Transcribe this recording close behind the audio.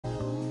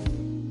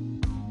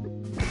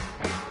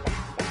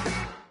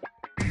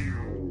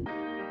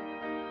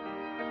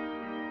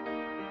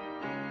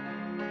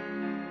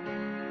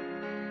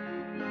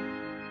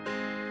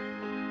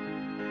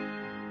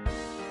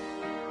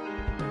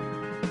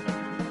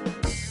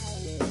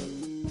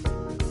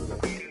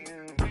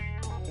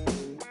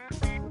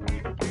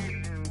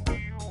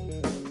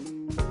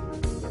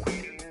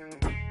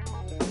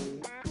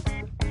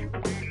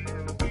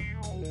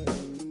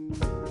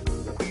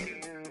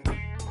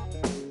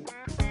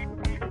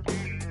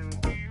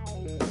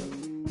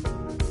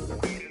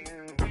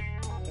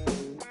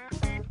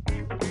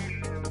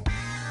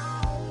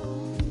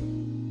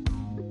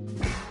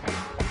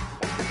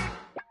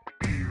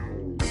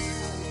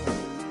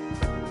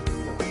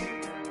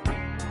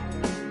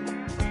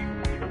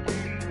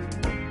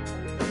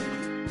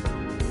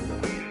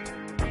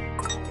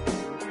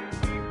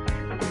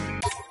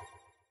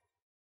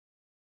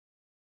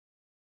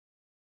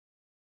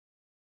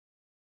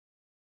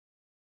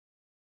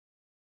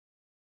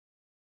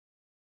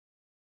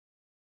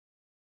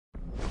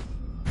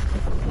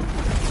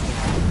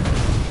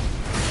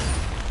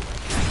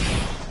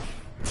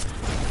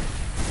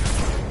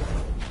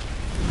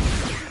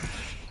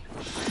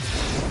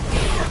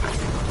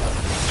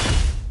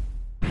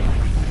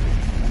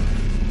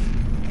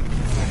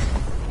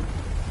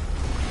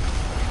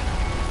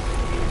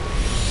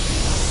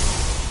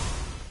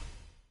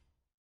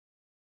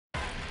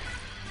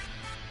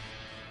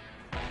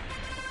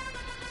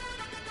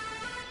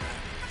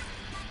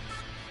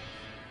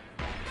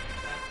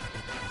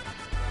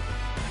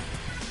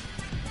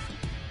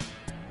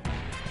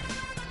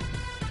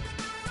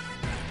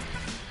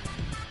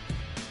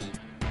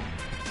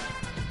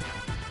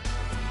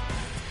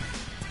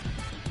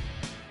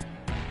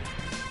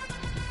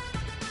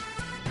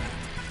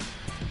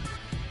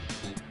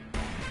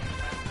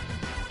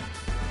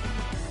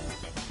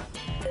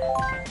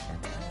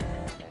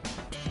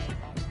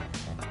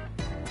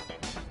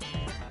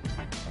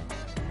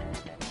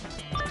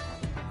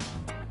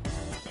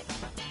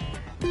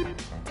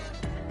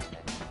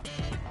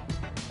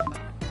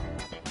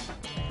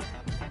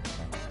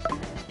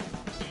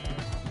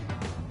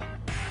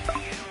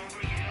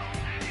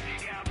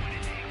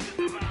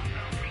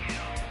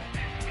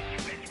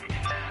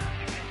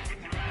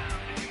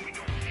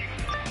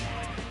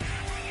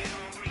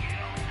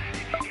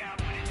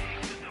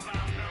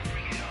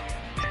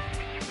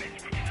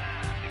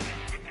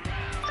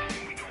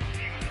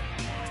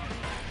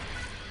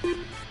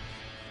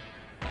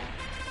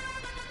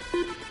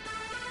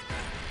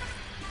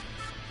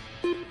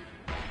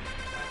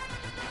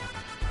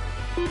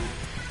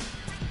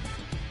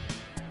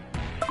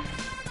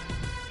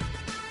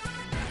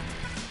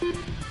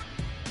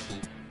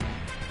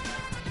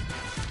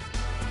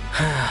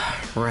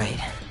Right.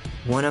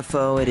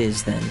 1FO it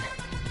is then.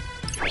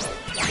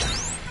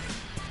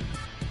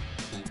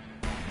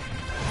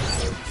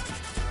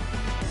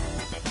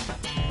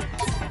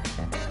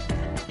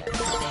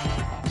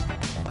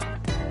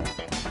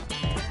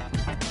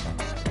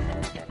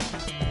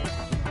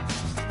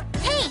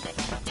 Hey!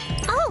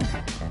 Oh!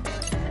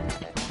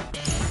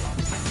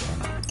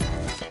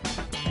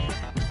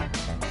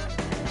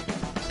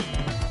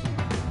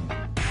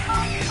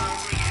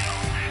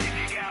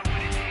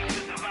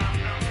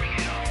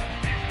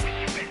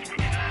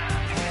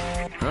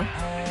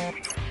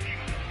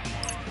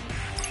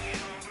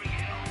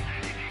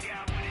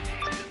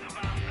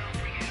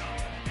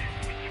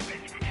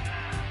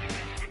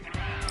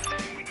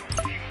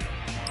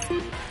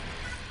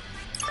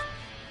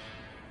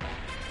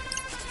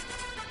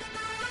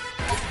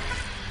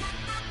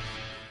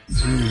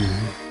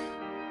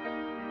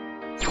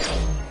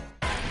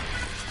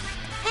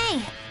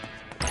 Hey!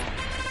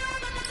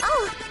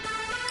 Oh!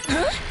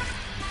 Huh?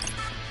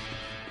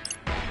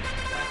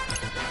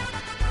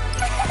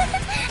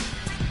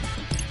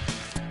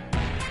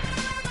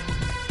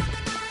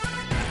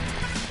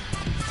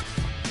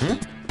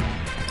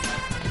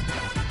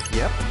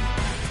 Yep.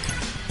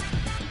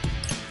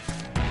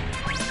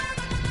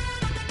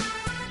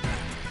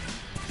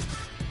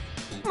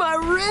 My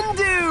Rin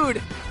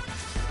dude!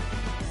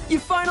 You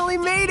finally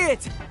made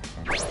it!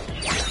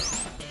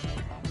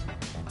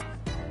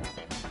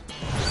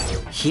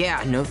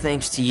 Yeah, no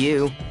thanks to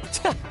you.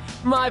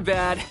 My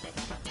bad.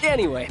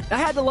 Anyway, I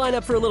had to line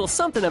up for a little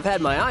something I've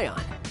had my eye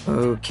on.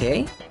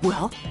 Okay.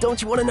 Well,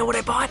 don't you want to know what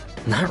I bought?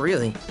 Not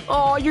really.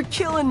 Oh, you're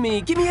killing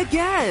me. Give me a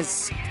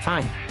guess.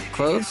 Fine.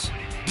 Clothes?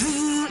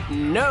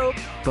 Nope.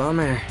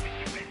 Bummer.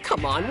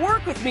 Come on,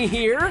 work with me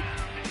here.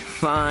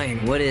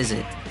 Fine. What is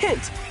it?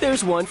 Hint,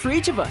 there's one for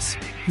each of us.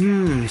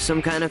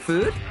 Some kind of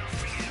food?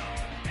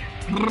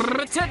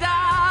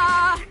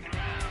 Ta-da!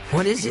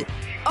 What is it?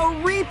 A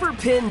Reaper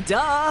pin,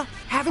 duh!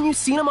 Haven't you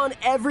seen them on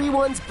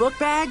everyone's book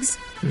bags?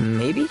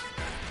 Maybe?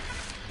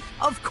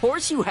 Of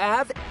course you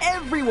have.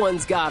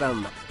 Everyone's got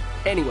them.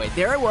 Anyway,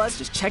 there I was,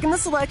 just checking the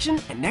selection,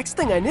 and next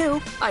thing I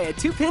knew, I had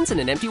 2 pins and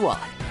an empty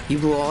wallet. You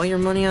blew all your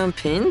money on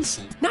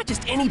pins? Not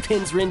just any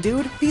pins, Rin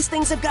dude. These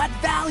things have got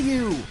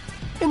value.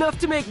 Enough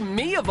to make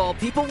me, of all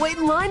people, wait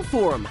in line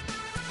for them.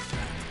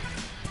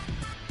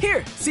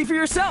 Here, see for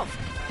yourself.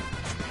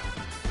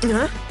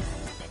 Huh?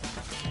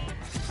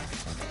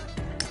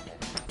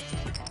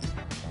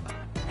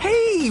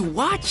 Hey,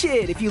 watch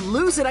it. If you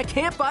lose it, I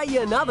can't buy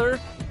you another.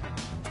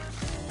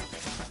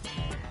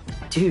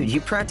 Dude,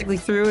 you practically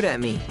threw it at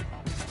me.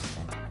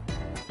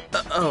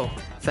 Oh,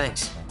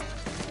 thanks.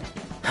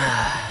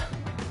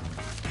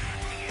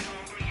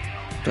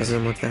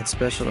 Doesn't look that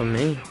special to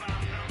me.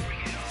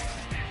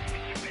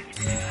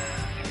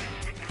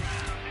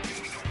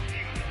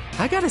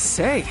 I gotta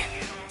say,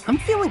 I'm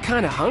feeling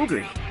kinda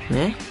hungry.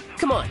 Eh?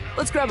 Come on,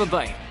 let's grab a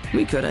bite.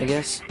 We could, I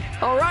guess.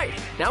 All right,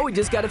 now we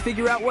just gotta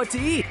figure out what to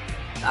eat.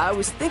 I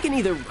was thinking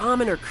either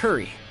ramen or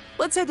curry.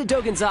 Let's head to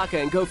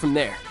Dogenzaka and go from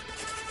there.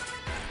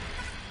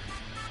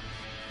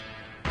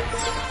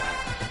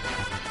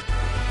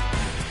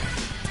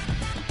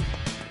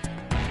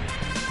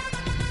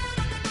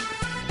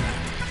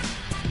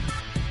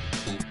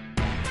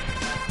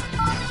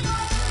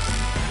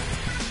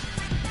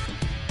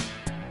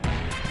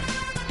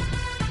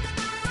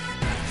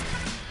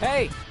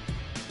 Hey!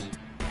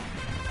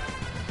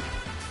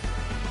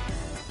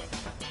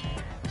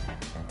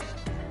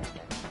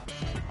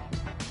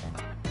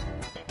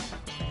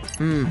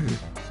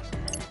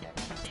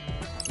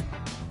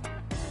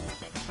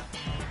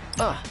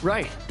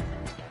 Right.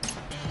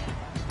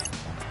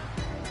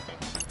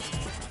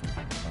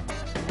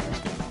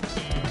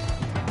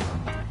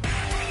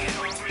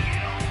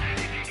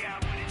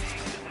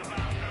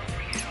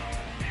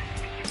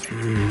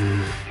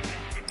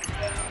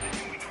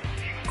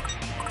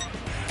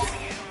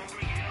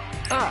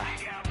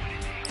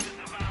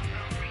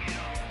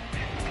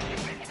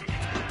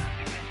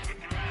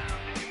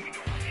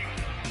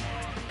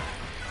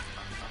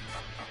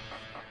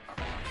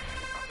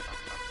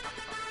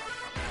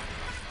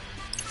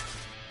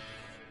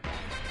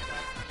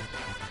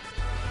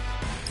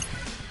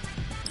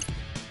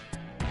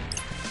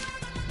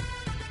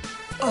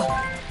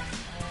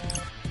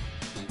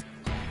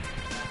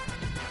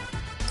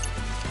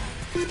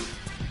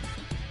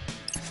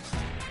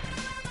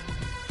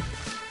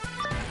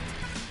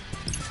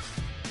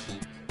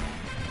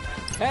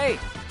 Hey!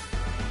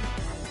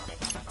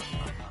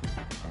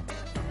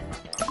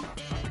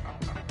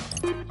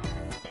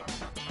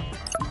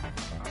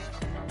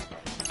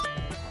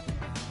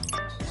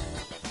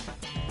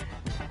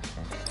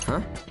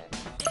 Huh?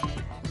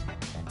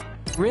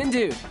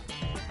 Rindude!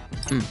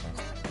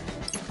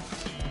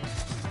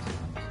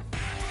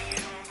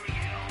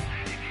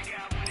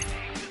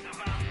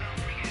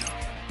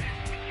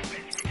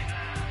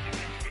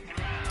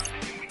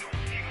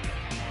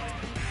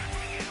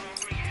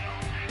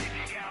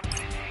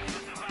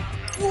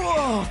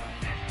 Whoa!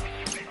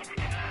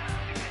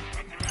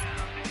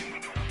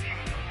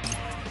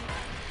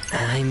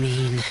 I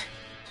mean...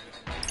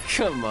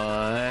 Come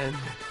on.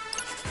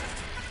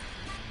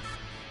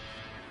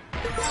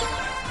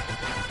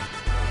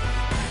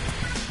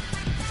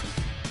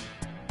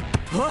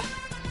 Huh?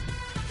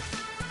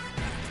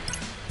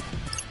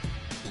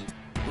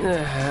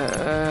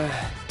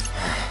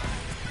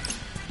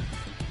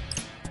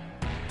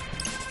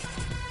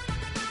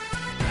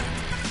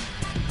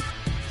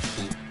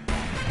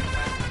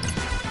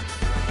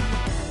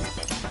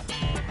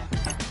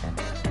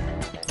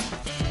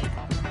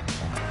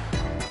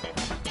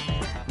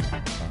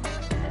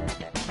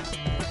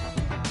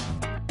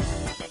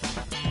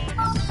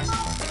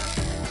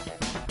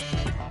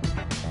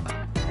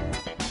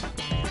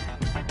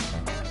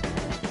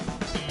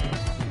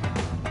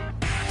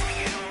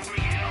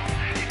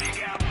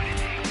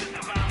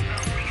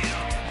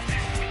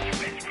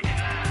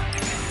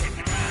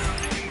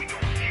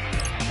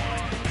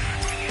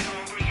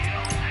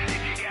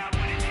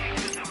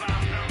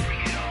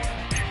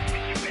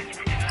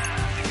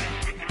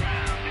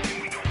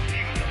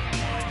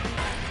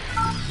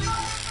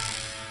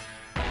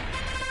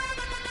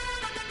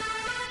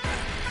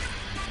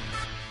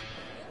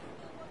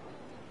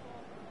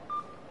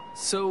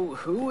 So,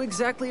 who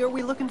exactly are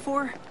we looking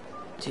for?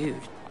 Dude,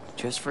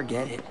 just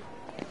forget it.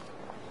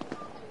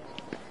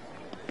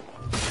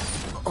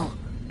 Oh.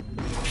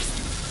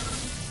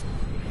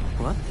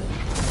 What the?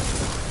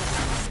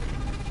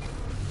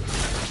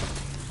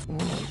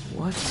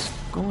 Whoa, what's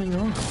going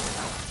on?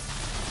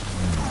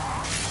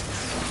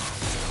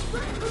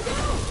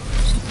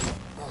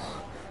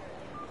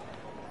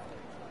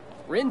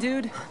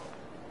 Rindude!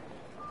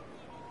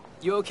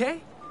 You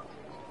okay?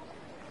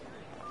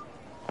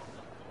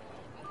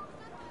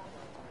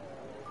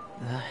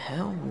 The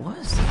hell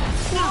was that?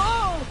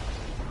 Whoa!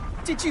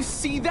 Did you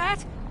see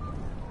that?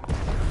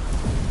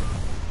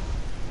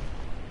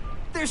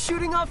 They're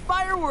shooting off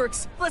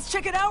fireworks! Let's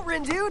check it out,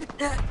 Rindude!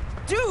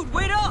 Dude,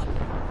 wait up!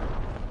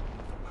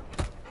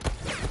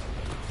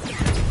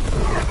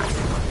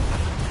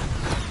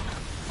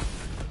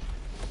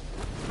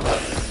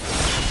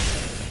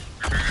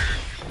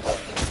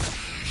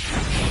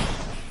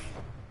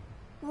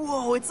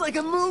 Whoa, it's like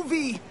a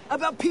movie!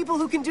 About people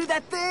who can do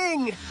that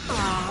thing!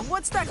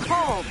 What's that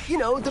called? You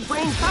know, the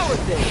brain power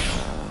thing.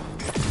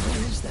 What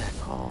is that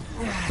called?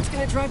 It's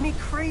gonna drive me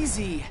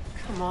crazy.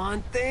 Come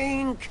on,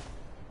 think.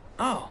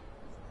 Oh,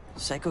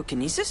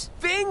 psychokinesis?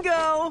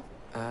 Bingo!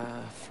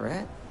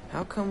 Fred?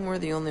 How come we're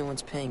the only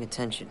ones paying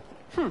attention?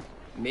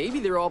 Maybe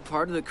they're all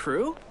part of the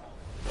crew?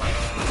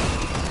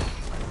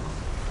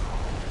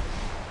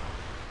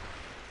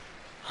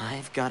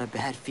 I've got a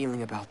bad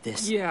feeling about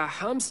this. Yeah,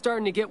 I'm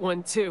starting to get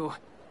one too.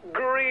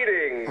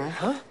 Greetings,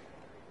 Huh?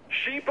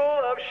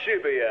 sheeple of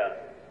Shibuya.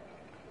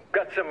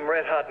 Got some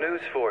red-hot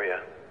news for you.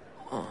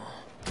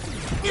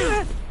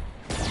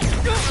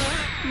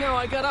 No,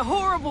 I got a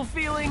horrible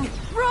feeling.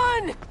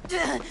 Run!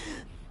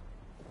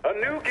 A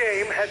new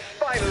game has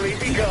finally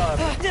begun.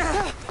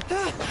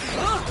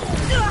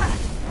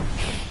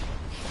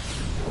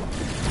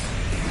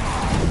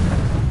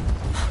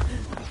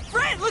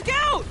 Fred, look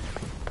out!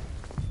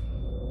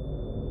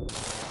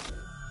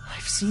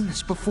 I've seen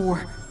this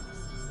before.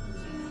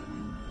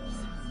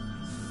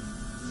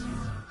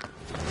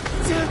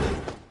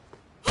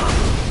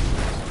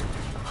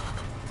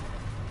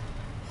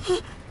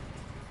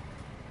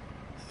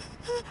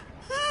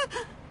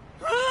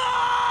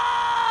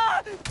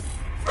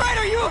 Fred,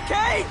 are you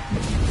okay?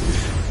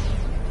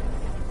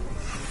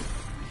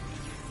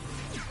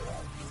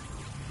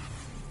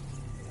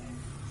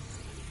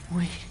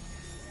 Wait,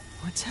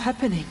 what's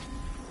happening?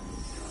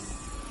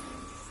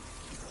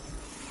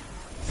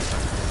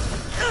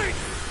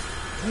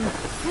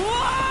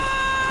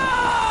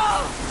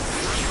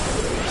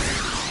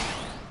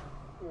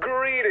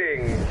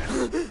 Greetings,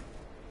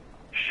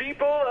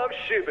 sheeple of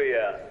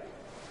Shibuya.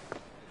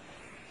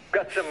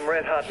 Got some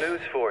red-hot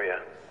news for you.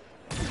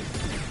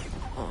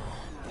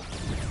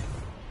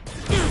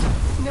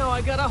 No,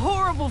 I got a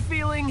horrible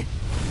feeling.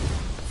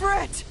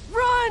 Fred,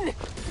 run!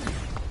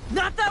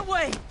 Not that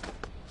way!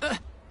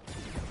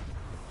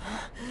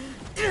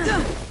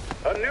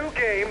 A new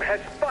game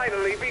has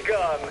finally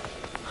begun.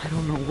 I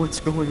don't know what's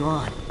going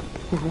on,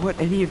 or what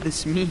any of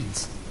this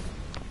means.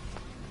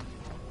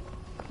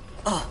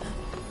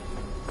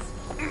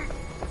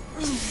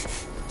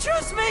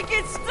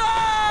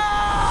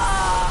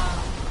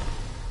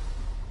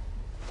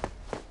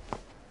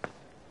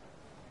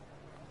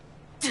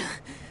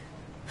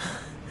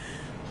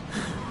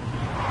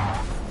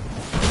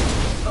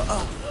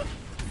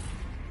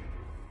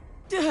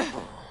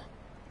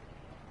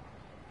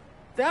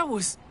 That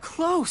was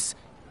close.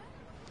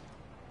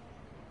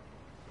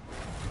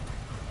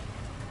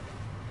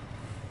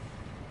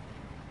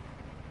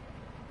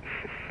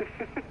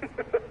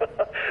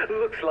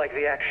 Looks like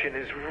the action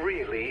is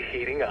really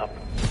heating up.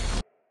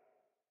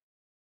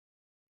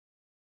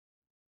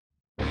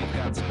 We've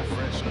got some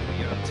fresh new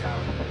young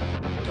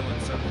talent doing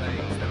some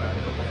things that I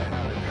know you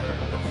haven't heard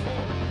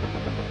before,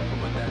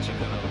 but that you're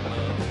gonna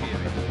love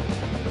hearing.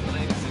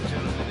 Ladies and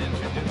gentlemen,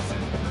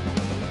 introducing.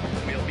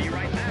 We'll be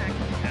right back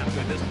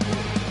after this.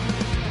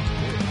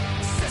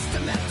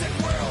 Systematic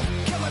world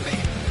killing me.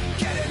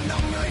 Getting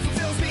numb really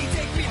fulfills me.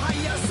 Take me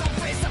higher,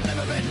 someplace I've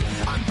never been.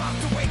 I'm about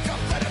to wake up,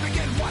 let it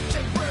begin. Watch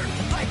it burn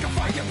like a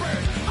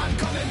firebird. I'm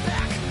coming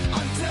back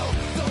until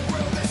the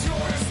world is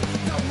yours.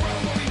 The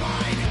world will be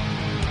mine.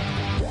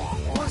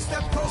 One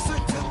step closer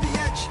to the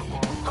edge.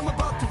 I'm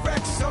about to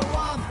wreck, so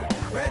I'm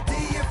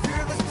ready. If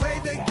fearless play,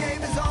 the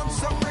game is on,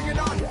 so bring it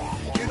on.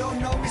 You don't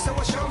know me, so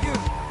I'll show you.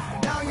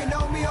 Now you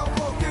know me, I'll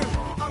pull through.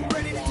 I'm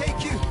ready to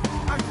take you.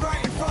 I'm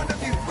right in front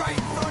of you, right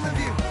in front of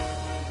you.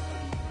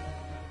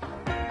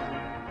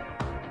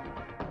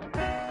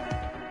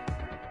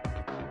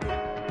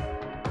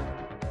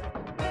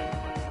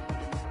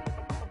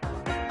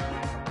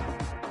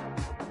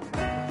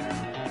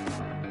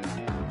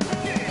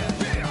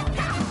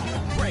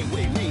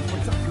 Brainwave main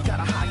points up, you got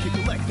a high kick,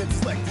 collect and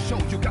select to show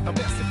you got the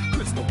best.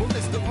 Crystal,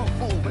 ballista,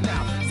 pump over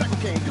now. Psycho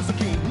game, cause a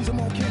game, these are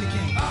more candy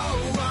game.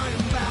 Oh, I'm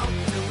about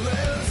to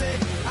lose it.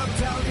 I'm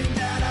telling you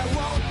that I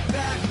won't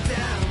back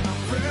down.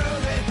 I'll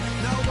prove it.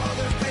 No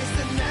other place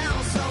than now,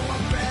 so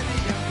I'm ready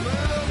and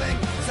moving.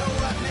 So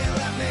let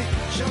me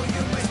show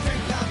you my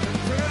strength. I'm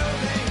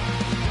improving.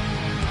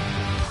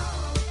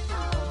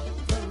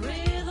 The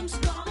rhythm's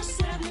gonna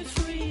set me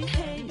free.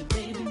 Hey,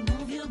 baby,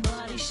 move your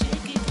body,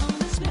 shake it on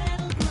this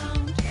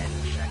battleground. 10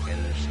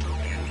 seconds to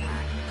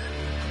impact.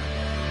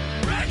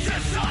 Break the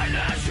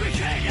silence,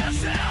 regain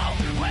yourself.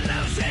 We're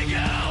losing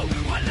you,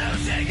 we're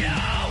losing you.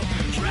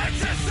 Break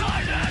the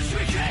silence,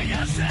 regain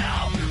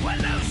yourself.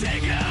 We're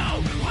losing you,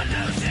 we're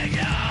losing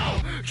you.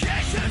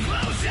 Gates are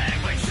closing,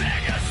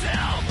 regain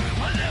yourself.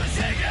 We're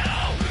losing you,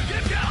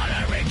 you've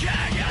gotta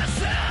regain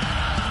yourself.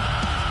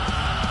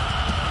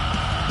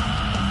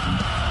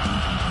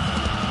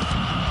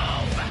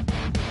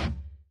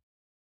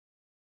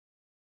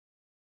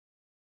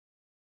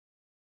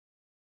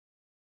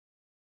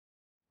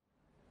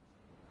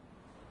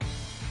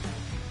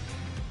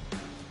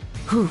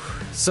 Whew.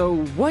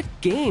 So what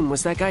game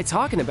was that guy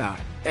talking about?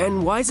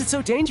 And why is it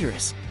so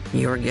dangerous?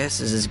 Your guess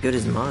is as good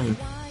as mine.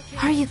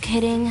 Are you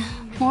kidding?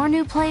 More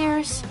new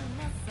players?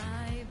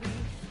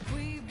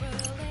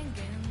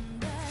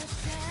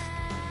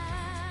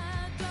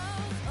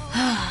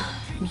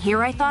 And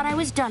here I thought I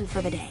was done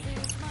for the day.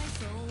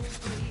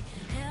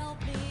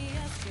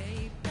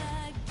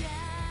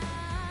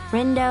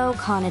 Rindo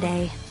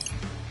Kanade.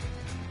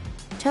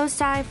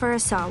 Tosai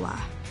Furusawa.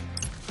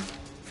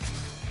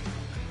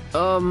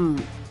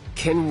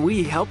 Can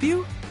we help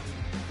you?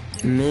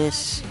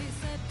 Miss...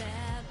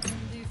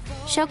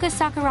 Shoka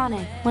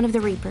Sakurane, one of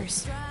the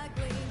Reapers.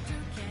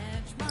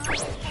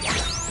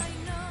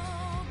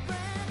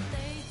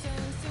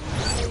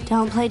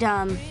 Don't play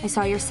dumb. I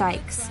saw your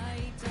psychs.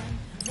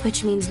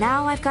 Which means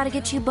now I've got to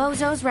get you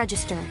bozos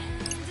registered.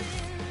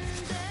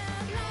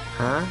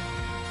 Huh?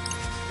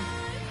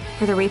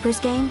 For the Reapers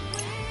game?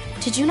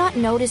 Did you not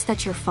notice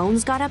that your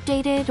phones got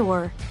updated,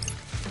 or...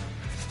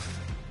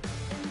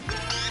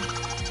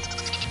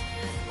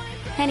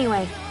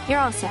 Anyway, you're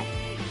all set.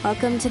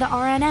 Welcome to the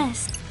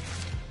RNS.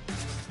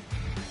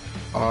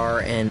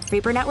 RN...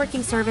 Reaper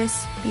Networking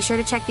Service. Be sure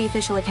to check the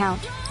official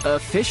account.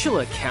 Official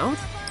account?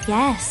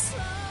 Yes.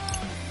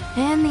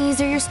 And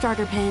these are your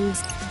starter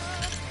pins.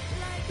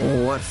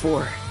 What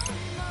for?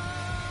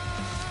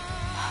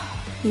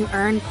 You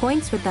earn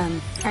points with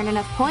them. Earn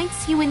enough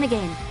points, you win the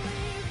game.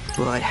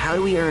 But how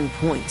do we earn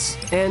points?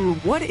 And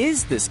what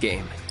is this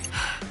game?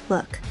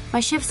 Look,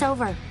 my shift's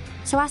over.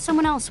 So ask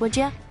someone else, would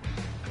ya?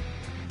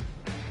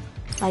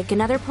 Like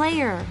another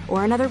player,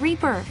 or another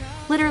Reaper.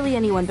 Literally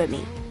anyone but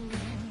me.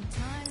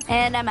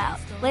 And I'm out.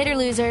 Later,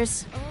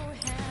 losers.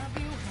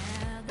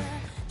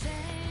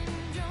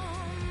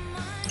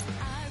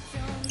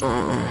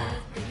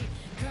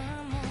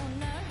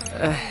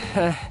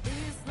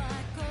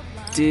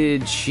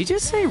 Did she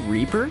just say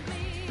Reaper?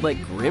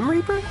 Like Grim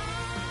Reaper?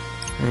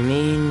 I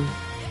mean...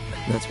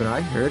 that's what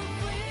I heard.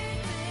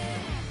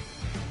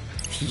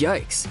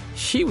 Yikes,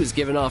 she was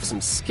giving off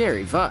some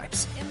scary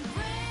vibes.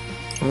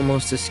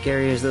 Almost as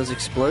scary as those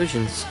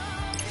explosions.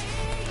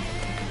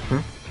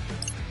 Huh?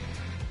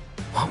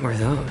 What were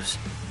those?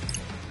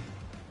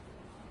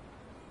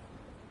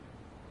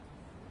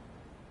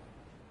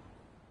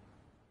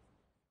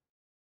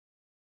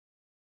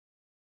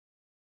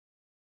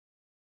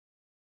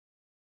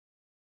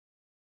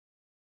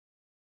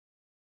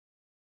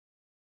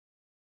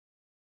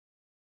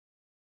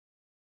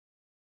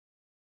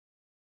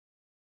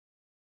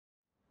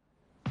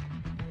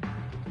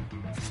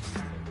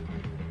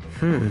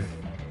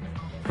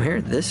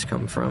 Where'd this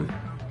come from?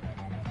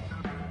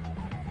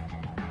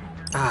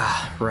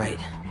 Ah, right.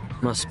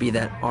 Must be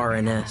that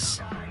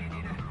RNS.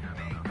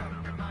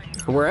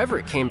 Wherever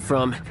it came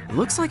from, it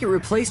looks like it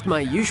replaced my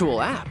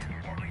usual app.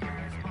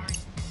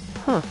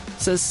 Huh,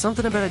 says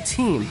something about a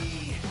team.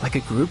 Like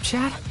a group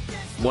chat?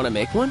 Wanna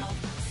make one?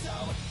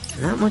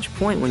 Not much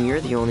point when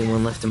you're the only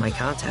one left in my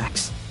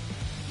contacts.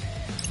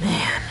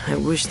 Man, I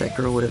wish that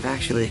girl would have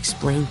actually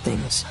explained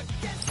things.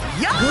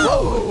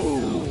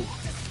 Yo!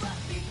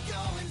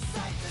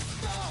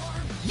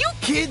 You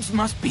kids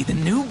must be the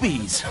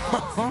newbies.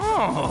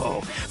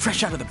 Oh,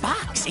 fresh out of the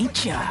box,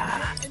 ain't ya?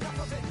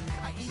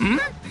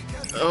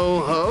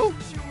 Oh ho?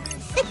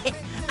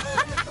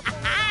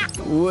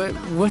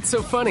 What's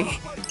so funny?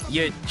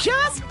 You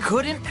just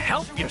couldn't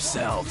help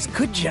yourselves,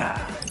 could ya?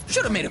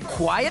 Should have made a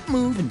quiet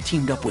move and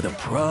teamed up with a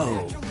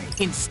pro,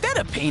 instead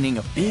of painting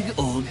a big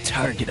old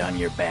target on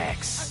your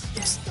backs.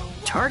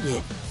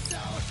 Target?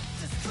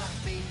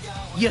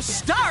 You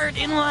start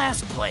in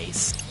last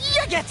place.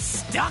 You get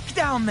stuck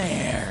down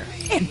there.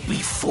 And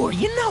before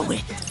you know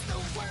it,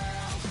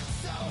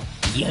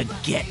 you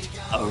get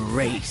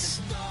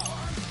erased.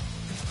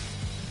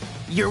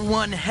 You're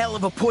one hell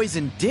of a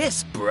poison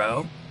disc,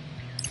 bro.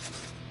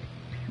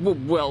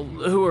 Well,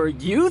 who are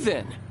you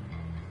then?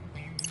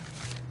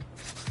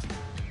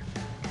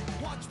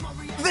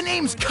 The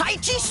name's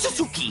Kaichi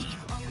Suzuki.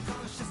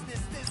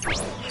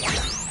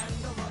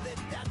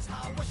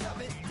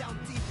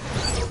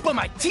 But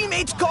my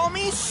teammates call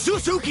me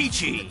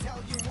Suzukichi.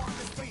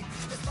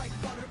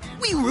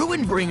 We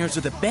Ruin Bringers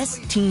are the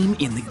best team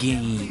in the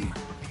game.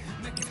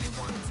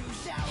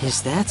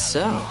 Is that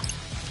so?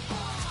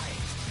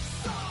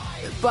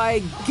 By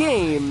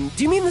game,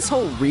 do you mean this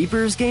whole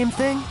Reapers game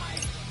thing?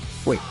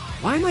 Wait,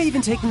 why am I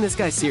even taking this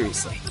guy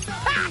seriously?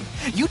 Ha!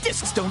 You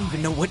discs don't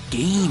even know what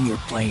game you're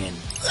playing.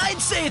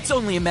 I'd say it's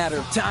only a matter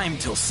of time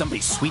till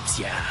somebody sweeps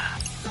ya.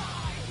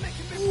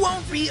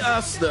 Won't be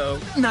us, though.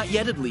 Not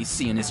yet, at least,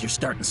 seeing as you're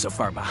starting so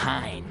far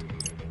behind.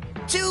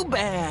 Too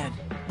bad.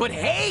 But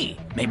hey,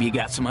 maybe you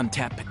got some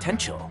untapped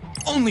potential.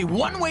 Only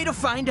one way to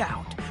find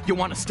out. You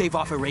want to stave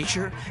off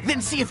erasure?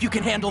 Then see if you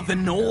can handle the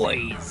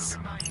noise.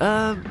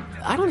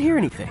 I don't hear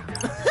anything.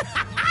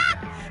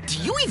 Do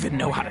you even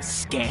know how to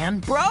scan,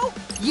 bro?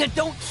 You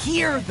don't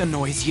hear the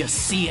noise, you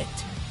see it.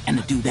 And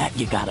to do that,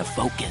 you gotta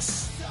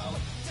focus.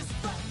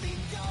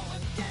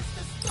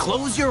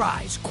 Close your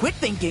eyes, quit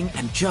thinking,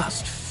 and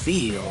just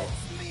feel.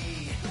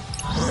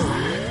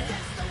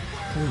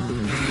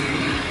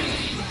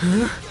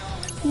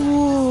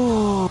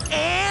 Whoa.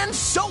 And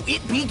so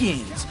it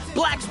begins.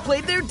 Blacks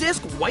played their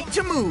disc, white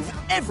to move.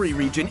 Every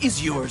region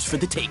is yours for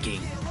the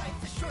taking.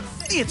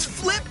 It's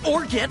flip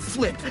or get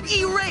flipped,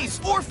 erase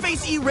or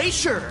face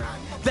erasure.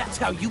 That's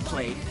how you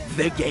play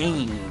the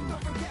game.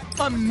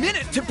 A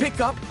minute to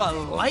pick up, a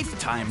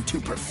lifetime to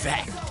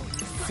perfect.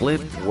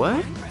 Flip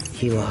what?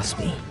 He lost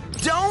me.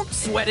 Don't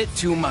sweat it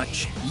too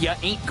much. You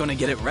ain't gonna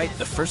get it right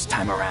the first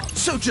time around.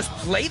 So just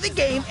play the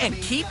game and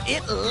keep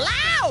it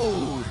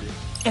loud.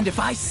 And if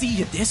I see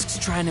your discs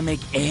trying to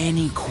make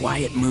any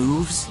quiet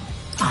moves,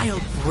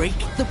 I'll break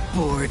the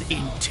board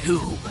in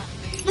two.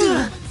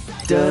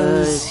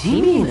 Does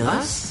he mean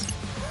us?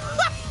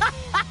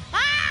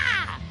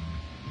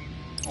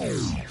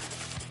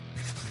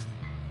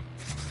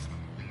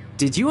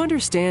 Did you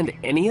understand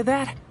any of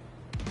that?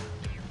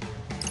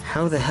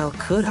 How the hell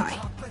could I?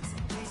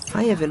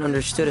 I haven't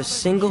understood a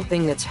single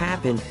thing that's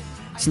happened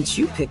since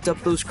you picked up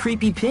those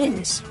creepy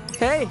pins.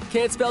 Hey,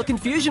 can't spell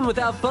confusion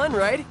without fun,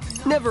 right?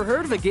 Never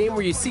heard of a game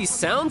where you see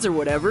sounds or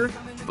whatever,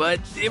 but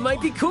it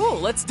might be cool.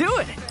 Let's do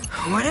it.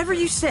 Whatever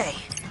you say.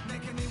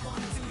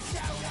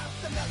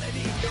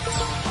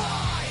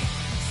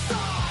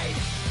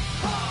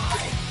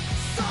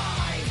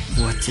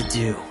 What to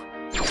do?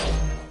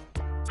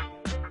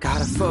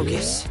 Gotta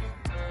focus.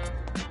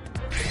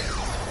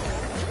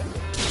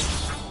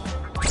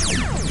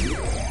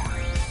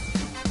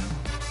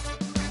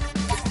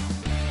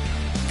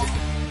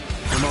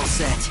 I'm all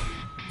set.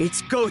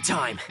 It's go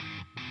time.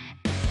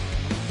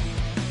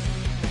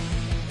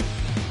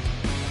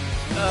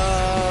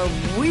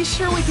 We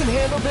sure we can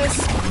handle this?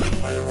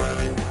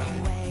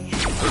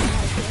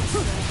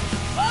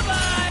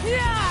 Bye-bye!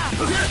 Yeah!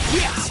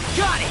 Yes,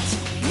 got it!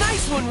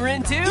 Nice one,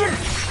 Rintu!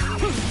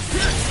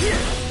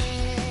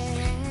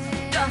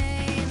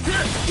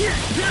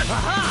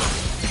 Aha!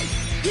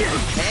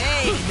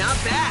 Hey, not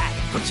bad.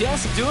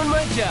 Just doing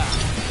my job.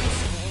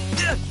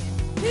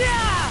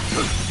 Yeah!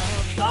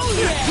 Oh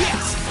yeah!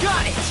 Yes,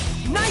 got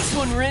it! Nice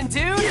one,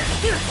 Rintu!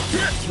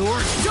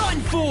 You're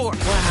done for!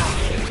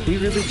 Wow, we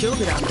really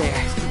killed it out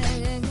there.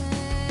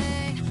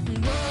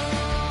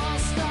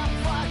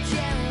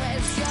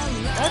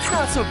 That's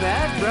not so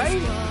bad,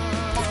 right?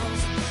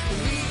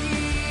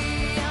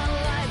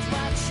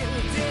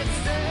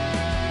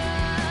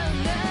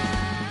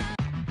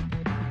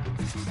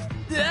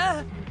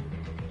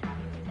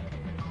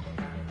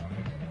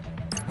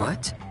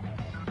 What?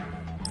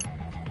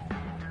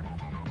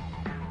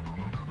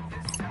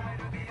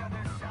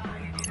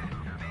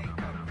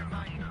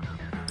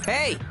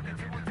 Hey!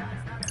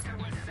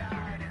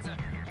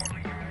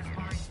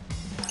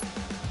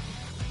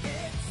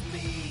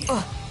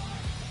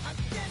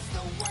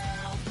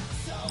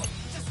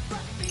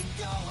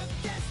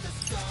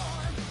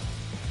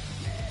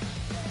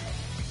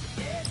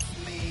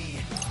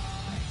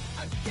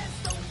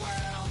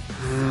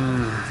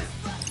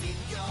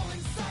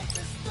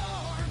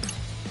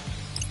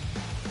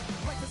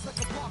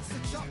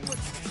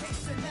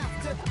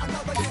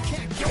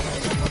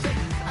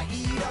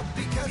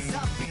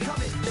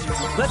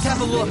 Let's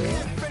have a look.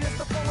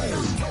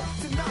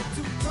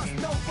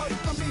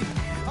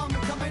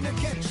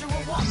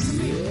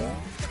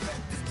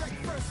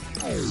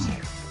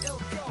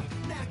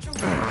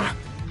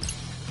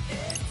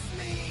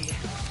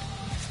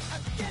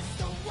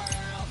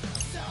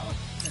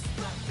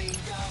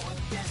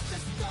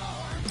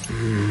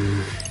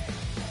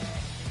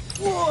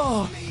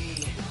 Whoa!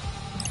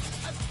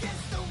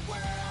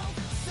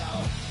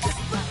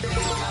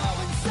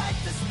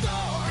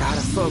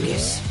 Gotta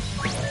focus.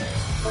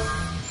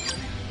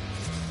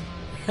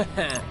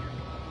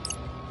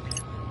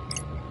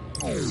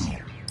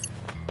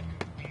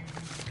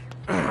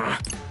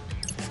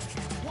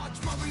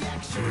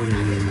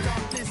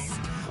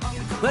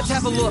 Let's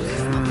have a look.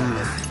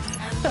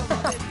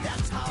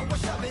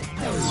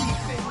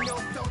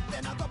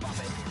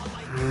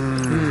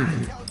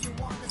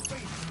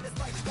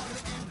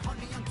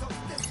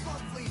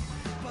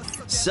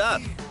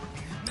 Sup?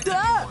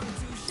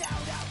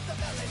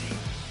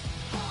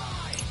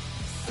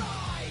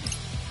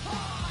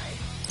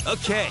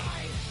 Okay.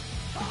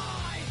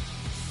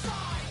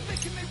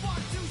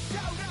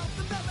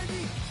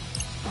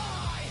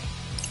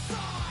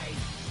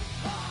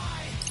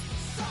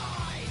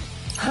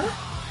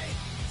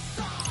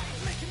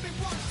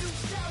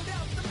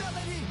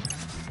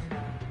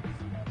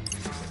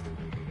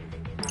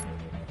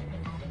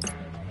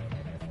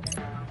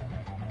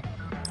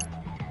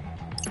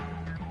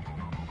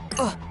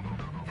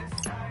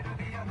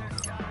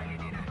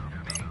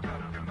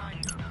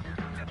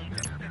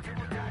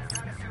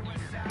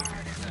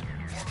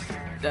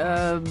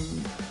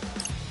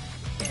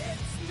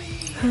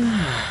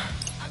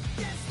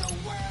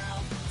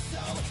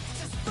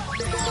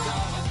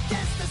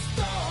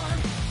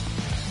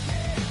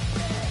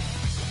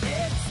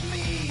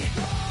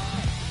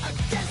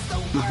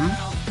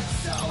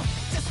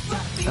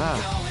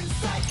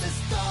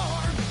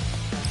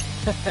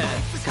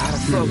 Gotta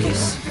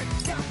focus.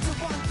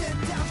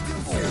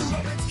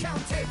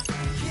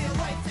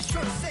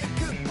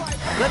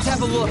 Let's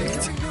have a look.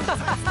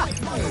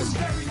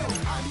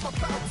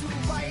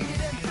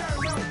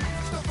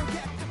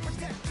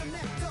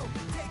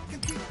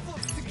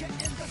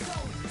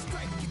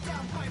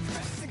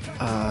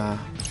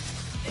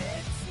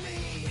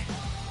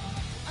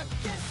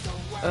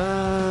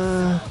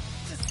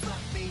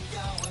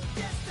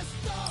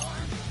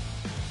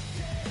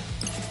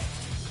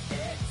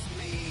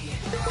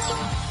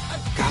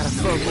 Gotta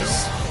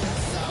focus.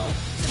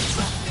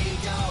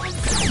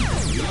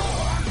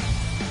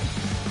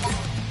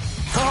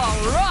 All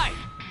right.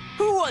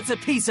 Who wants a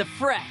piece of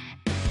Fred?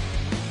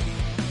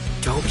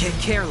 Don't get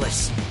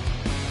careless.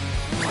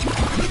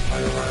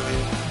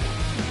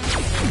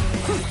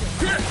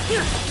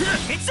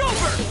 It's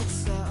over.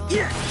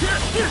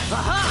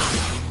 Aha!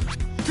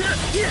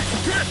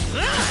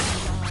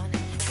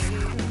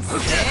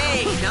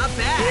 Hey, not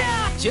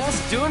bad.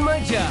 Just doing my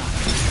job.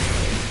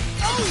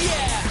 Oh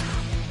yeah!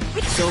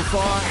 So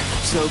far,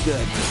 so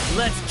good.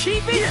 Let's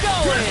keep it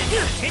going.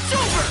 It's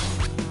over.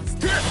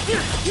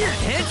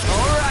 It's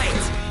all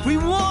right. We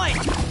won.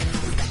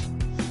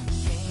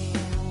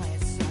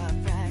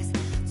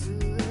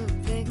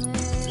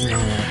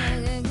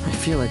 I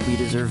feel like we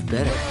deserve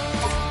better.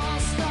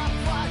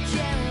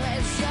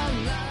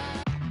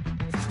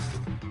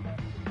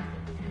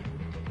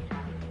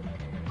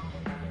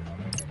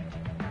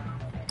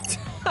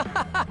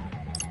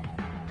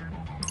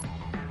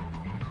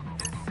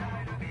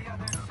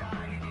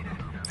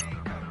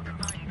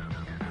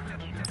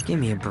 Give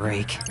me a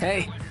break.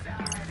 Hey.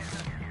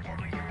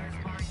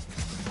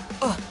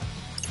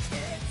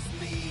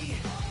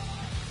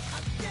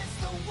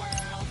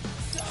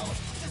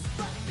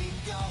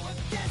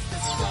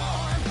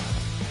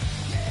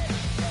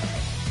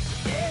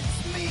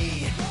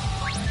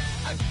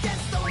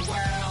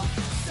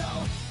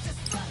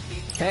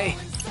 Hey.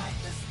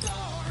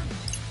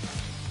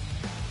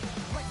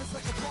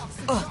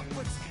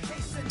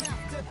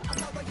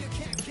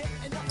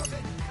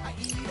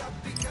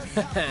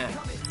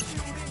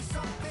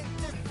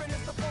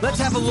 Let's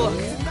have a look.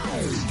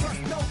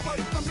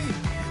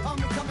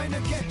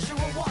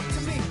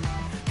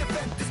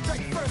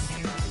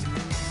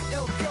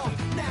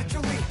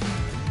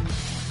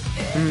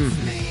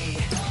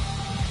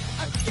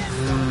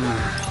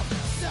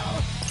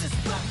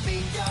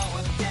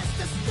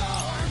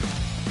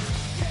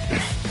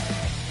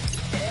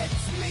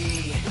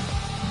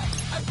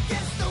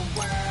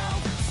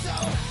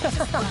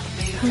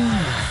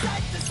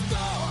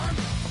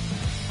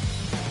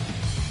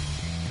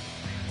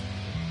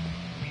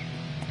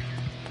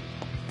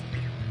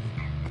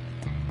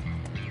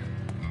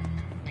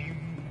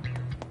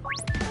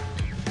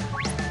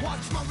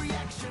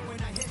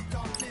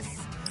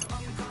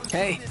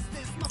 Hey.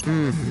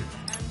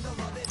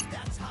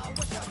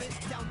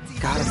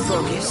 Gotta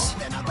focus.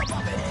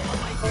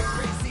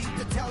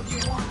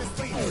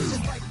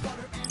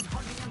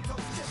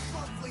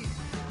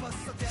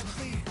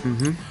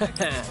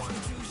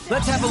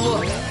 Let's have a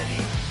look.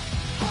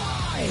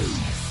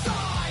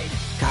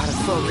 Gotta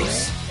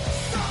focus.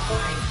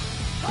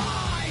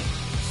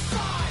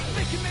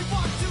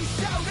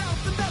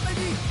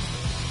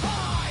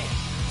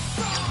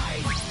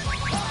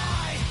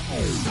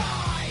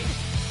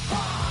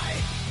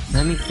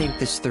 Let me think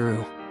this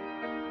through.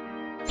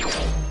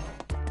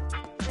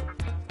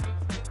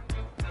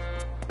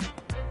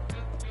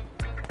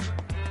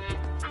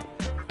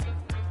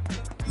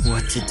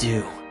 What to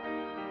do?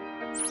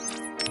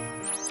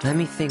 Let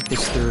me think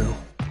this through.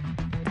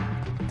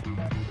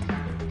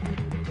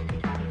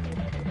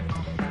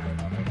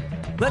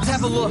 Let's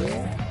have a look.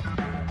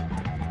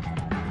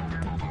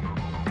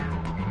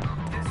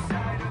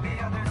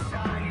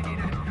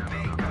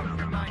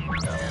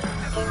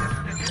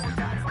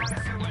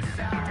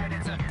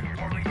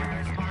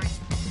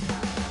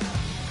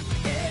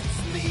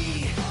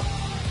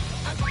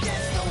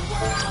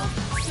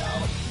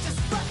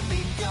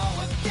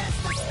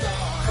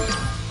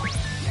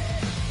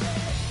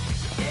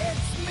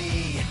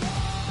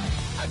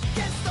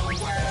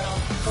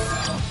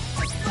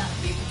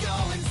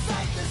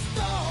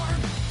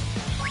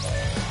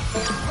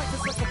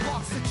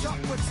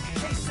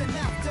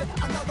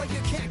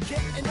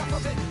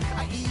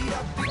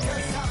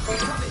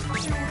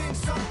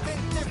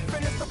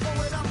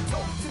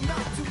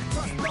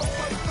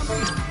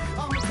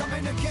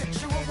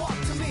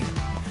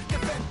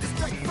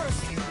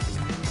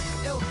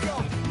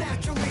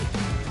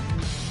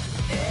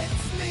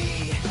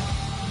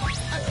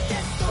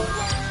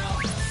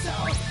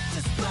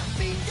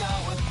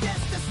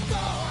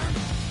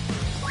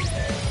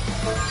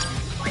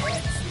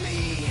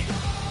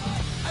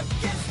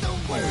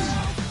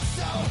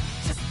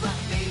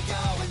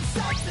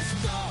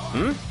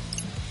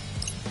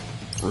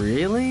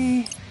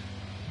 Really?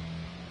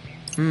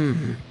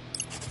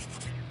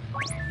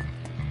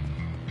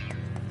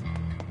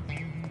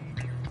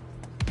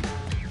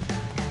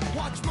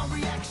 Watch my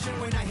reaction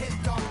when I hit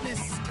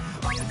darkness.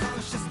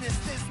 Unconsciousness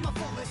is my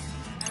fullest.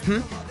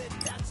 And I love it,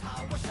 that's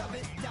how I shove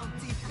it down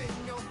deep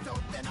in your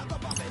throat, then I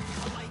love it.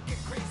 I like it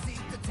crazy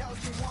to tell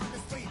you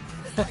honestly.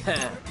 It's like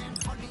butter and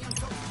honey on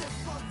toast, it's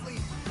lovely,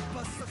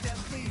 but so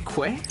deadly.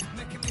 Quay?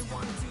 Making me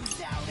want to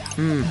shout out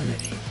the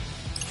melody.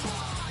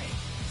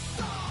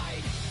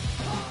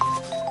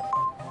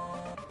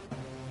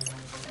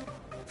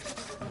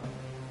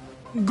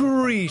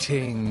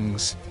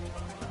 Greetings.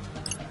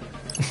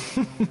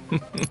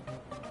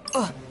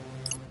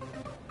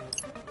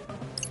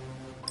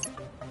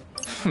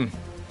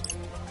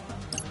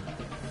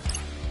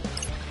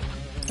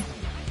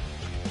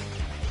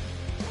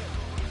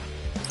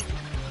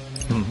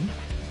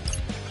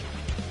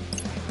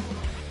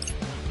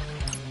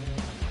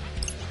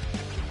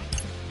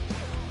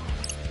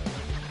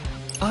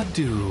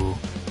 Adieu.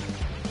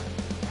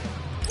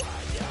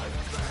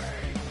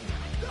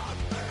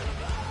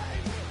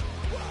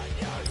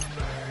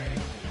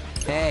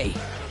 Hey.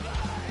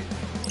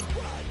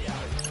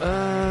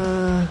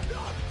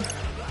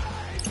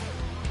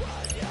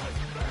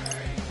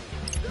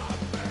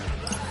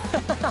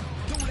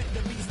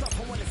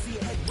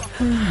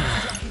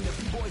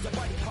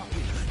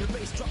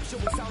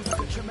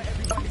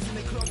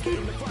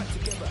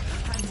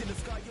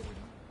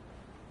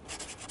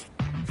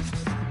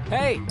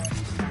 Hey.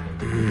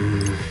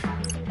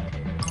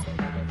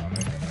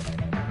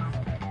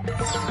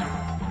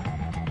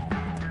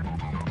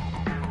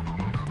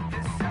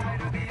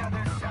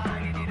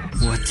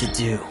 What to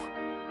do?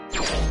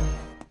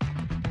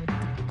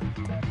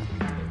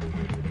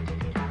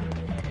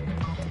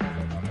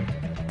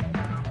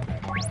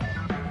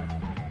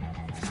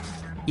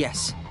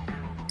 Yes.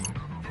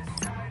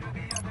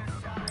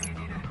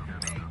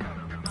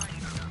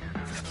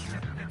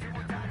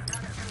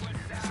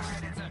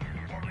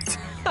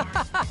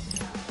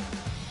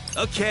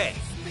 Okay.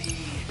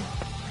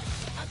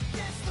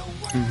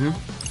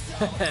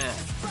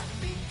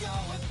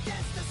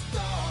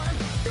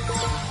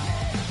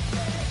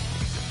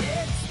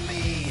 It's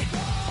me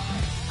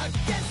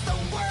against the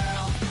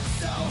world,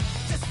 so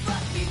just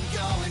let me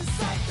go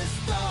inside the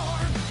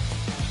storm.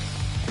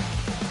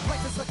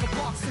 Life is like a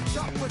box of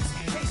chocolates,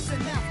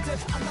 chasing after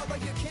another.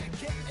 You can't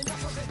get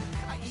enough of it.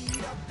 I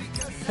eat up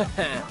because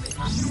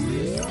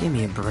Give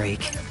me a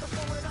break.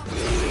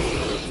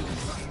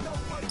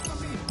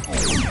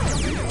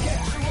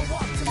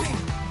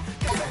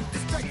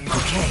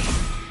 Okay.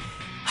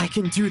 I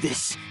can do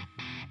this.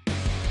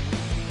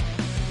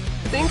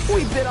 Think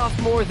we bit off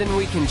more than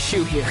we can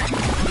chew here.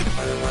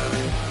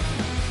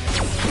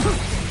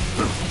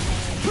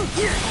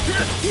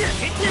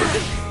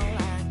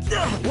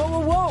 Whoa, whoa,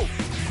 whoa!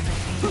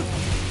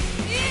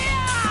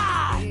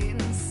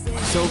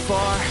 So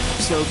far,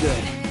 so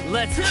good.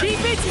 Let's keep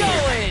it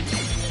going!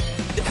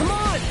 Come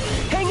on!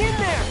 Hang in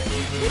there!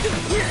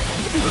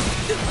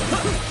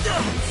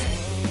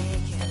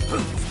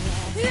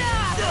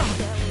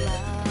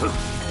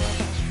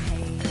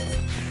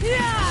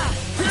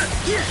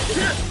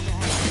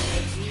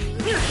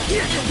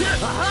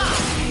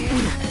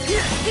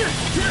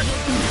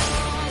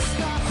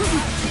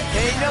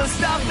 Ain't no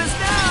stopping us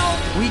now!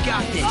 We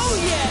got this. Oh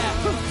yeah!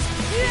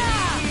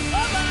 Yeah!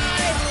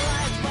 Bye-bye!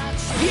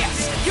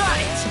 Yes, got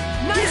it!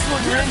 Nice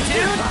one, Ren,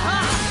 dude!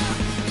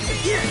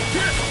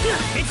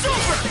 It's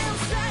over!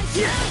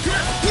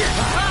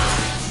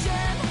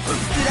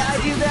 Did I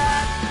do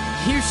that?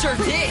 You sure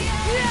did!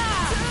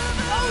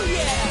 Oh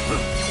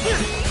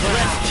yeah!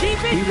 Let's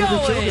keep it You really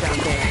killed going! it out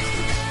there.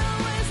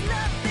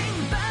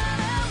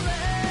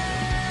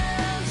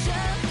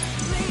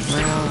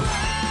 Well,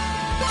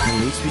 at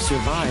least we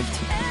survived.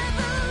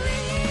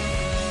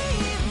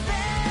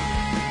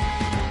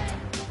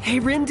 Hey,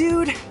 Rin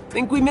dude,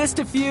 think we missed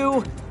a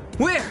few.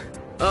 Where?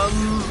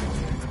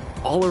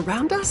 All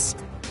around us?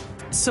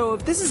 So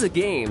if this is a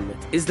game,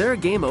 is there a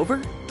game over?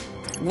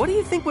 What do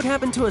you think would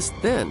happen to us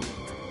then?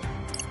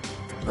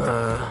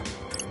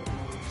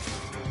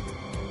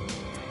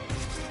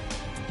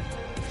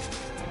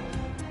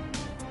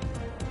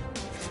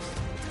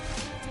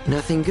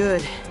 Nothing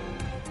good.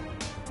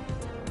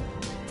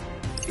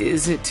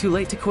 Is it too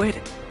late to quit?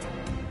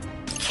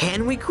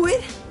 Can we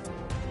quit?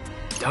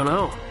 Don't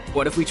know.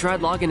 What if we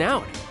tried logging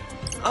out?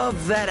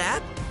 Of that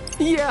app?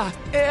 Yeah,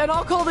 and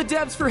I'll call the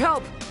devs for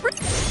help.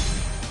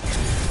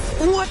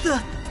 What the?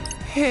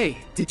 Hey,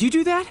 did you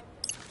do that?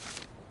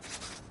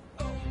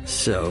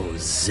 So,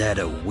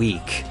 Zeta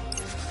weak.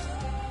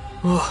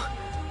 Oh,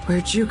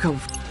 where'd you come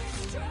from?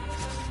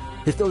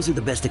 If those are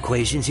the best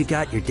equations you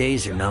got, your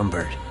days are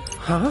numbered.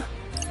 Huh?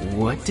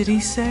 What did he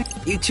say?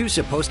 You two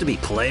supposed to be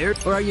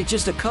players, or are you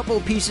just a couple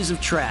pieces of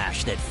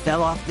trash that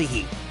fell off the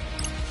heap?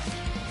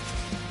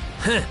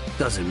 Huh,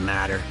 doesn't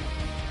matter.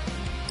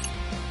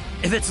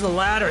 If it's the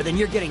latter, then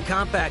you're getting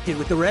compacted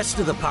with the rest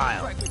of the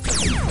pile.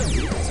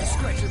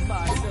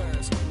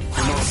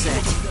 I'm all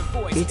set.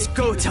 It's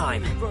go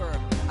time.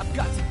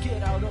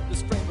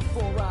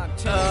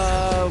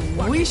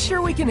 We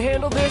sure we can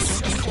handle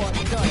this?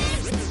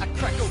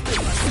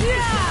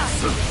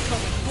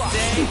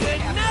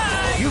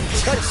 You've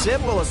such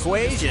simple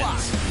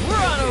equations. We're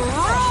on a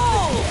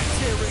roll!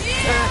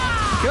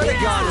 Could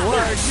have gone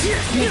worse.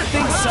 You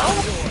think so?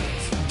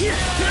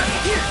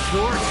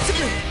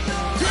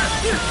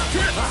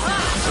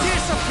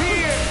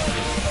 Disappear!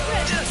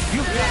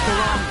 You've got the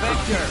wrong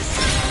vector.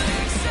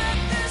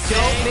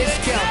 Don't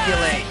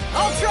miscalculate.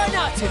 I'll try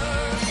not to.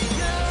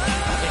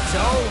 It's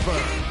over.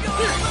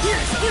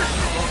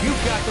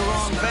 You've got the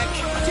wrong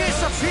vector.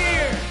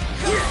 Disappear!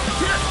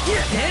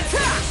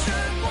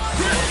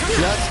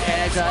 Just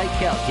as I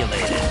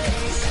calculated.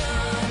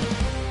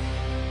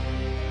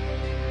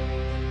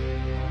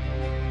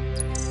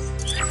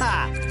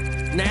 Ha!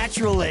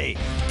 Naturally.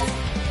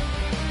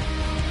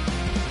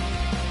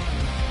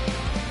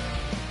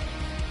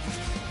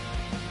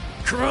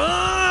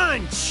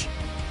 Crunch!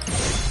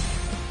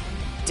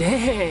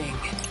 Dang.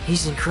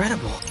 He's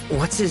incredible.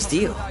 What's his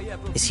deal?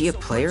 Is he a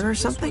player or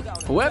something?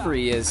 Whoever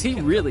he is, he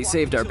really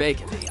saved our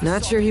bacon.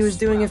 Not sure he was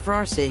doing it for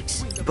our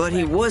sakes, but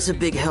he was a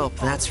big help,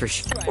 that's for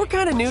sure. We're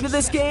kind of new to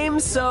this game,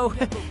 so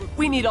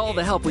we need all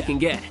the help we can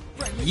get.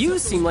 You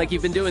seem like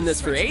you've been doing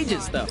this for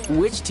ages, though.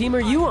 Which team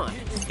are you on?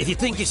 If you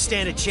think you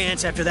stand a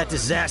chance after that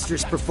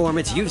disastrous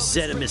performance, you've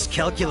Zeta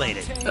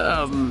miscalculated.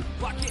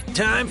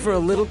 Time for a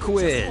little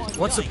quiz.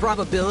 What's the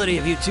probability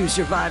of you two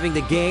surviving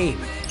the game?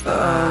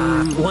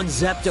 1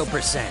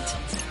 zepto%.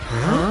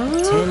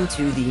 10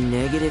 to the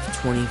negative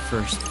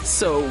 21st.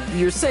 So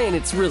you're saying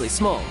it's really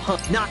small, huh?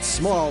 Not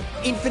small,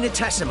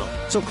 infinitesimal.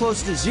 So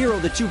close to 0,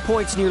 the 2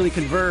 points nearly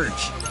converge.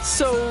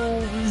 So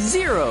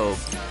 0.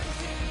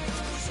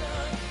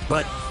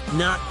 But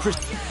not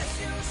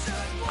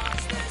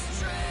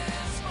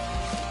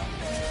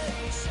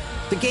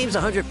The game's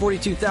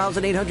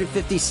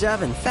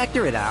 142,857.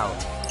 Factor it out.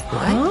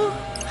 What?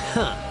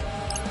 Huh.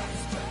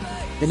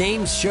 The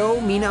name's Sho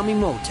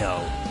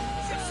Minamimoto.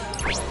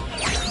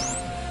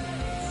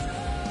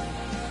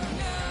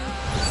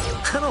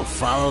 I don't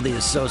follow the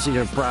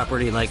associative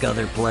property like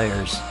other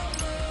players.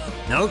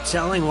 No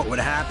telling what would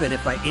happen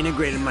if I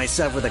integrated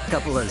myself with a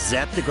couple of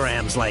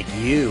zeptograms like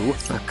you.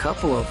 A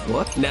couple of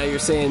what? Now you're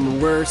saying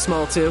we're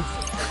small too?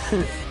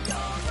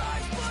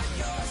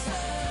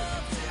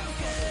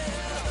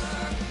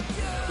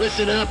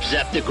 Listen up,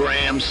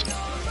 zeptograms.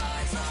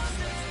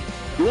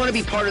 You want to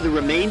be part of the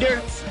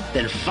remainder?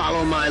 Then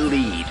follow my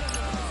lead.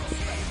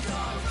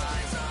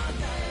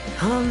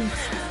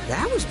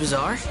 That was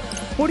bizarre.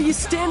 What are you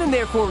standing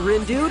there for,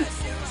 Rin dude?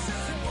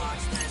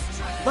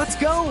 Let's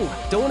go!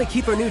 Don't want to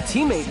keep our new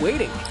teammate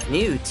waiting.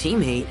 New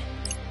teammate?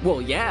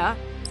 Well, yeah.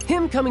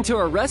 Him coming to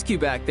our rescue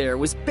back there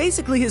was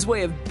basically his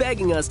way of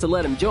begging us to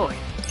let him join.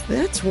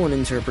 That's one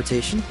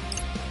interpretation.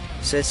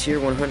 Says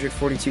here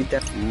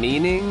 142,000.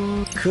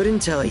 Meaning? Couldn't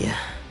tell you.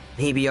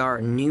 Maybe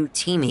our new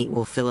teammate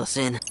will fill us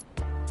in.